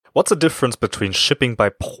What's the difference between shipping by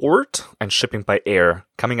port and shipping by air?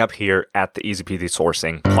 Coming up here at the Easy Peasy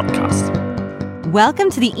Sourcing podcast. Welcome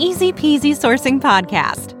to the Easy Peasy Sourcing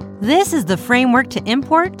podcast. This is the framework to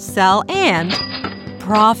import, sell, and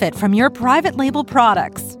profit from your private label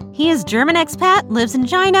products. He is German expat, lives in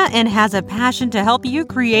China, and has a passion to help you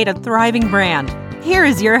create a thriving brand. Here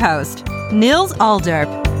is your host, Nils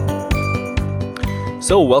Alderp.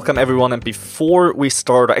 So welcome everyone, and before we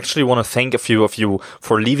start, I actually want to thank a few of you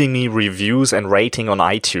for leaving me reviews and rating on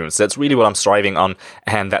iTunes. That's really what I'm striving on,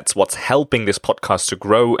 and that's what's helping this podcast to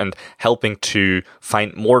grow and helping to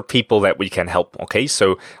find more people that we can help. Okay,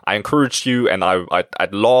 so I encourage you, and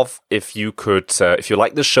I'd love if you could, if you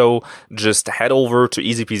like the show, just head over to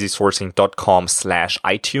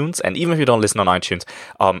easypeasysourcing.com/iTunes, and even if you don't listen on iTunes,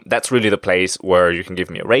 that's really the place where you can give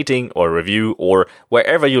me a rating or a review, or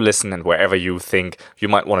wherever you listen and wherever you think you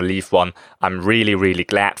might want to leave one. I'm really, really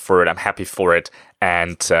glad for it. I'm happy for it.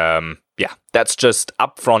 And that's just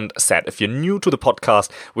upfront said. If you're new to the podcast,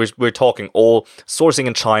 we're talking all sourcing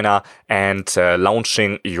in China and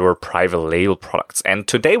launching your private label products. And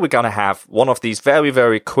today we're going to have one of these very,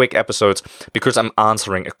 very quick episodes because I'm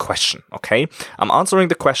answering a question, okay? I'm answering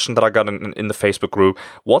the question that I got in the Facebook group.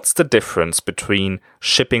 What's the difference between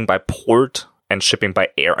shipping by port and shipping by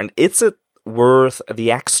air? And is it worth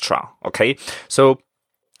the extra? Okay, so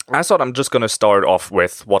I thought I'm just going to start off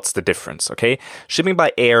with what's the difference. Okay, shipping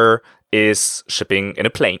by air is shipping in a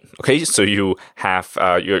plane. Okay, so you have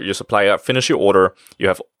your supplier finish your order, you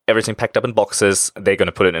have everything packed up in boxes, they're going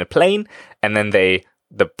to put it in a plane, and then the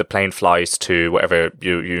plane flies to wherever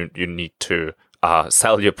you need to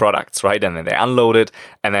sell your products, right? And then they unload it,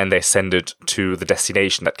 and then they send it to the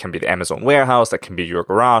destination. That can be the Amazon warehouse, that can be your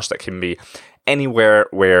garage, that can be anywhere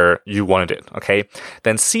where you wanted it, okay?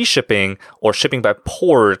 Then sea shipping or shipping by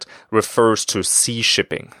port refers to sea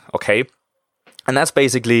shipping, okay? And that's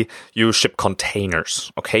basically you ship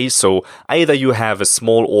containers, okay? So either you have a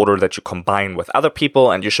small order that you combine with other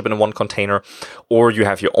people and you ship it in one container, or you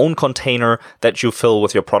have your own container that you fill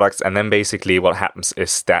with your products. And then basically what happens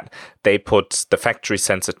is that the factory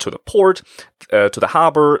sends it to the port, to the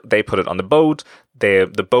harbor, they put it on the boat,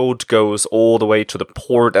 the boat goes all the way to the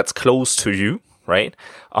port that's close to you, right?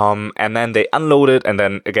 And then they unload it, and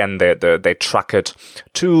then again they truck it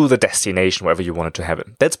to the destination wherever you wanted to have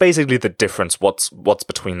it. That's basically the difference. What's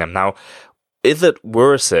between them now? Is it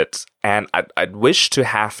worth it? And I'd wish to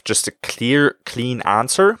have just a clear, clean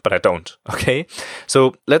answer, but I don't. Okay,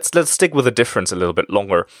 so let's stick with the difference a little bit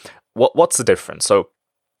longer. What's the difference? So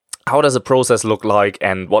how does the process look like,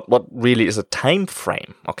 and what really is a time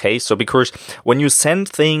frame? Okay, so because when you send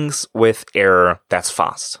things with air, that's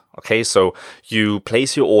fast. Okay, so you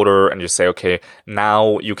place your order and you say, okay,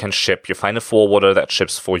 now you can ship. You find a forwarder that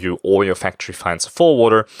ships for you, or your factory finds a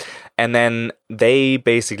forwarder, and then they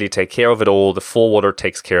basically take care of it all. The forwarder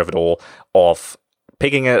takes care of it all, of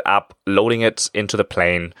picking it up, loading it into the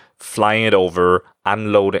plane, flying it over,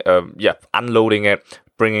 unloading it,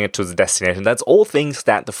 bringing it to the destination. That's all things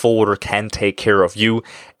that the forwarder can take care of you,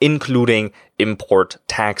 including import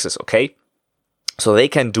taxes, okay? So they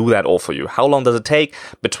can do that all for you. How long does it take?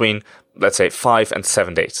 Between, let's say, 5 and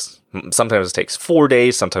 7 days. Sometimes it takes 4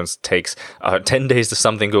 days, sometimes it takes 10 days if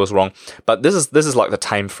something goes wrong. But this is like the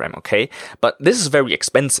time frame, okay? But this is very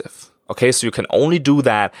expensive. Okay, so you can only do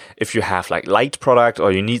that if you have like light product,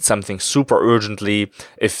 or you need something super urgently.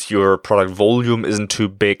 If your product volume isn't too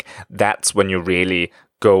big, that's when you really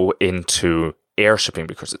go into air shipping,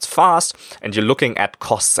 because it's fast and you're looking at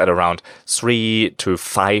costs at around $3 to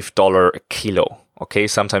 $5 a kilo. Okay,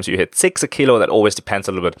 sometimes you hit $6 a kilo. That always depends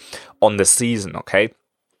a little bit on the season. Okay,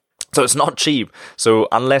 so it's not cheap. So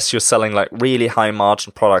unless you're selling like really high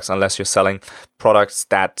margin products, unless you're selling products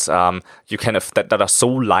that that are so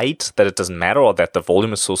light that it doesn't matter, or that the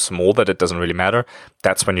volume is so small that it doesn't really matter,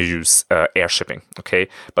 that's when you use air shipping. Okay,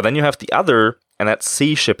 but then you have the other, and that's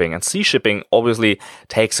sea shipping. And sea shipping obviously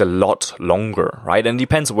takes a lot longer, right? And it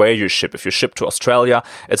depends where you ship. If you ship to Australia,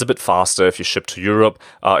 it's a bit faster. If you ship to Europe,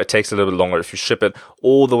 it takes a little bit longer. If you ship it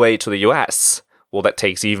all the way to the US, well, that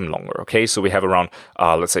takes even longer, okay? So we have around,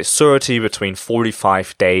 let's say, 30 between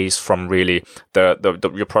 45 days from really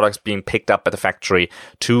your products being picked up at the factory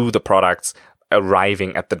to the products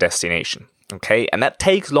arriving at the destination, okay? And that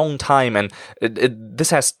takes a long time, and this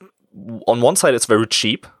has, on one side, it's very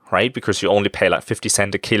cheap, right? Because you only pay like 50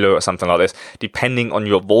 cents a kilo or something like this, depending on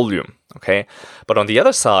your volume, okay? But on the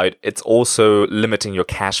other side, it's also limiting your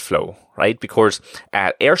cash flow, right? Because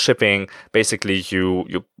at air shipping, basically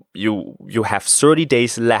you have 30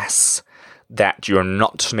 days less that you're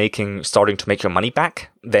not starting to make your money back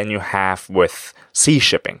than you have with sea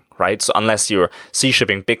shipping, right? So unless you're sea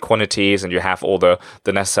shipping big quantities and you have all the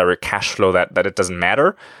necessary cash flow that it doesn't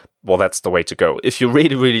matter, well, that's the way to go. If you're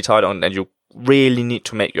really, really tight on and you really need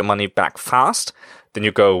to make your money back fast, then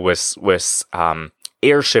you go with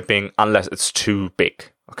air shipping unless it's too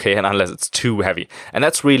big, okay, and unless it's too heavy. And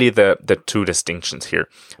that's really the two distinctions here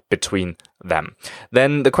between them.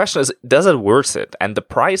 Then the question is, does it worth it? And the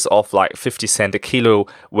price of like 50 cent a kilo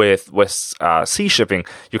with sea shipping,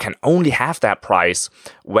 you can only have that price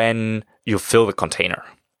when you fill the container.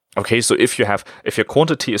 Okay, so if your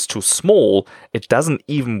quantity is too small, it doesn't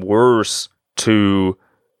even worth to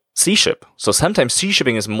sea ship. So sometimes sea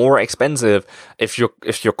shipping is more expensive if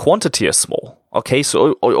your quantity is small. Okay,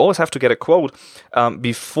 so you always have to get a quote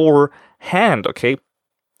beforehand. Okay,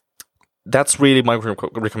 that's really my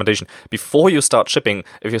recommendation. Before you start shipping,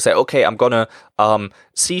 if you say, okay, I'm gonna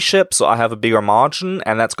sea ship, so I have a bigger margin,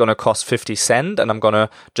 and that's gonna cost 50 cents, and I'm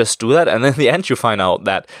gonna just do that, and then in the end you find out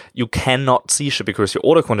that you cannot sea ship because your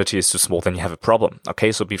order quantity is too small, then you have a problem.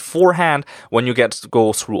 Okay, so beforehand, when you get to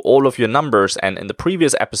go through all of your numbers, and in the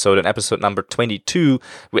previous episode, in episode number 22,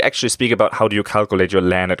 we actually speak about how do you calculate your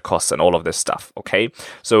landed costs and all of this stuff. Okay,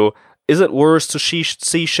 so is it worth to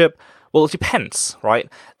sea ship? Well, it depends,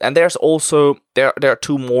 right? And there's also there are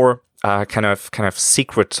two more kind of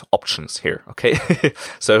secret options here. Okay,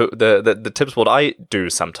 so the tips what I do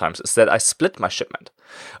sometimes is that I split my shipment.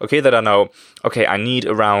 Okay, that I know. Okay, I need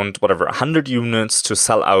around 100 units to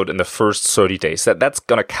sell out in the first 30 days. That's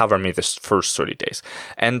gonna cover me this first 30 days.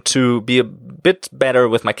 And to be a bit better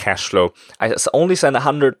with my cash flow, I only send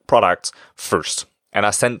 100 products first, and I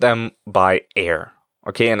send them by air.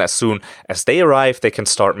 Okay, and as soon as they arrive, they can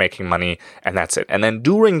start making money, and that's it. And then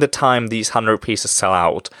during the time these 100 pieces sell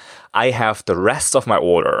out, I have the rest of my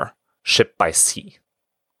order shipped by sea.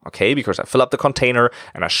 Okay, because I fill up the container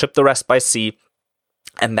and I ship the rest by sea,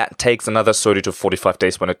 and that takes another 30 to 45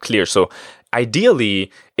 days when it clears. So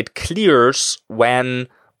ideally, it clears when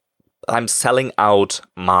I'm selling out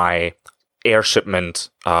my air shipment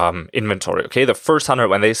inventory. Okay, the first 100,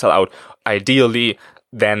 when they sell out, ideally,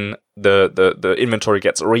 then the inventory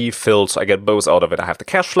gets refilled, so I get both out of it. I have the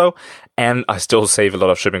cash flow, and I still save a lot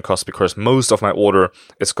of shipping costs because most of my order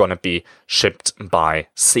is going to be shipped by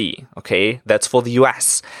sea. Okay, that's for the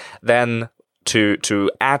US. Then to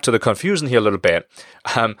add to the confusion here a little bit,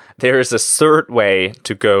 there is a third way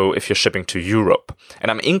to go if you're shipping to Europe, and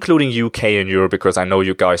I'm including UK and Europe because I know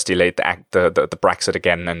you guys delayed the Brexit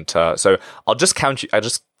again, and so I'll just count you. I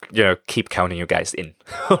just keep counting you guys in.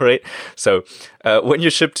 All right. So when you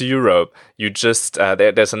ship to Europe, you just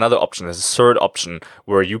there's another option. There's a third option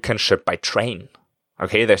where you can ship by train.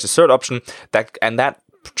 Okay. There's a third option that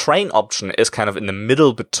train option is kind of in the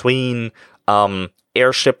middle between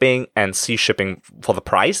air shipping and sea shipping for the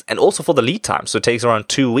price and also for the lead time. So it takes around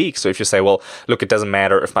 2 weeks. So if you say, well, look, it doesn't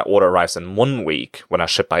matter if my order arrives in 1 week when I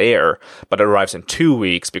ship by air, but it arrives in 2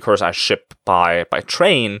 weeks because I ship by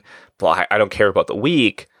train, well, I don't care about the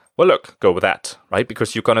week. Well, look, go with that, right?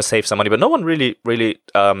 Because you're going to save some money. But no one really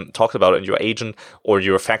talks about it, and your agent or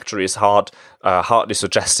your factory is hardly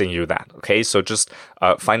suggesting you that, okay? So just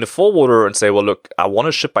find a forwarder and say, well, look, I want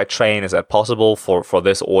to ship by train. Is that possible for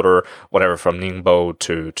this order, whatever, from Ningbo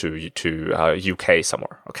to UK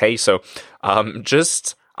somewhere, okay? So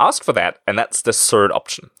just ask for that, and that's the third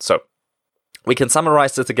option. So we can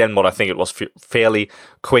summarize this again, but I think it was fairly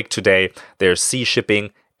quick today. There's sea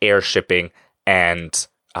shipping, air shipping, and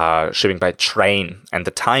shipping by train, and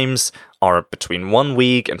the times are between 1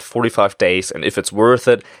 week and 45 days, and if it's worth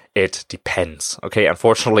it, it depends. Okay,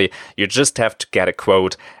 unfortunately, you just have to get a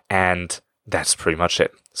quote, and that's pretty much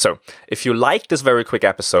it. So, if you like this very quick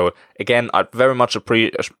episode, again, I'd very much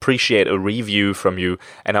appreciate a review from you,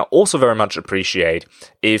 and I also very much appreciate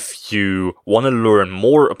if you want to learn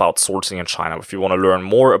more about sourcing in China, if you want to learn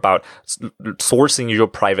more about sourcing your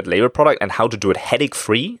private label product and how to do it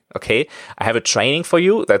headache-free, okay? I have a training for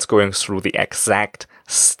you that's going through the exact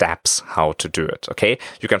steps how to do it, okay?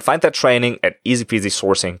 You can find that training at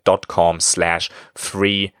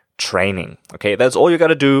easypeasysourcing.com/free training. Okay, that's all you got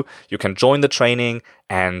to do. You can join the training,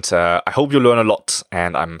 and I hope you learn a lot,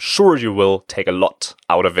 and I'm sure you will take a lot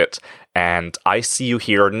out of it. And I see you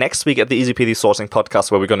here next week at the Easy Peasy Sourcing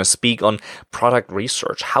Podcast, where we're going to speak on product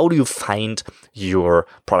research. How do you find your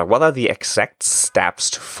product? What are the exact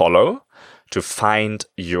steps to follow to find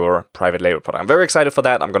your private label product? I'm very excited for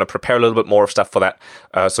that. I'm going to prepare a little bit more of stuff for that.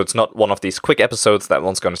 So it's not one of these quick episodes. That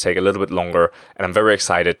one's going to take a little bit longer. And I'm very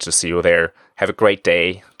excited to see you there. Have a great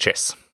day. Cheers.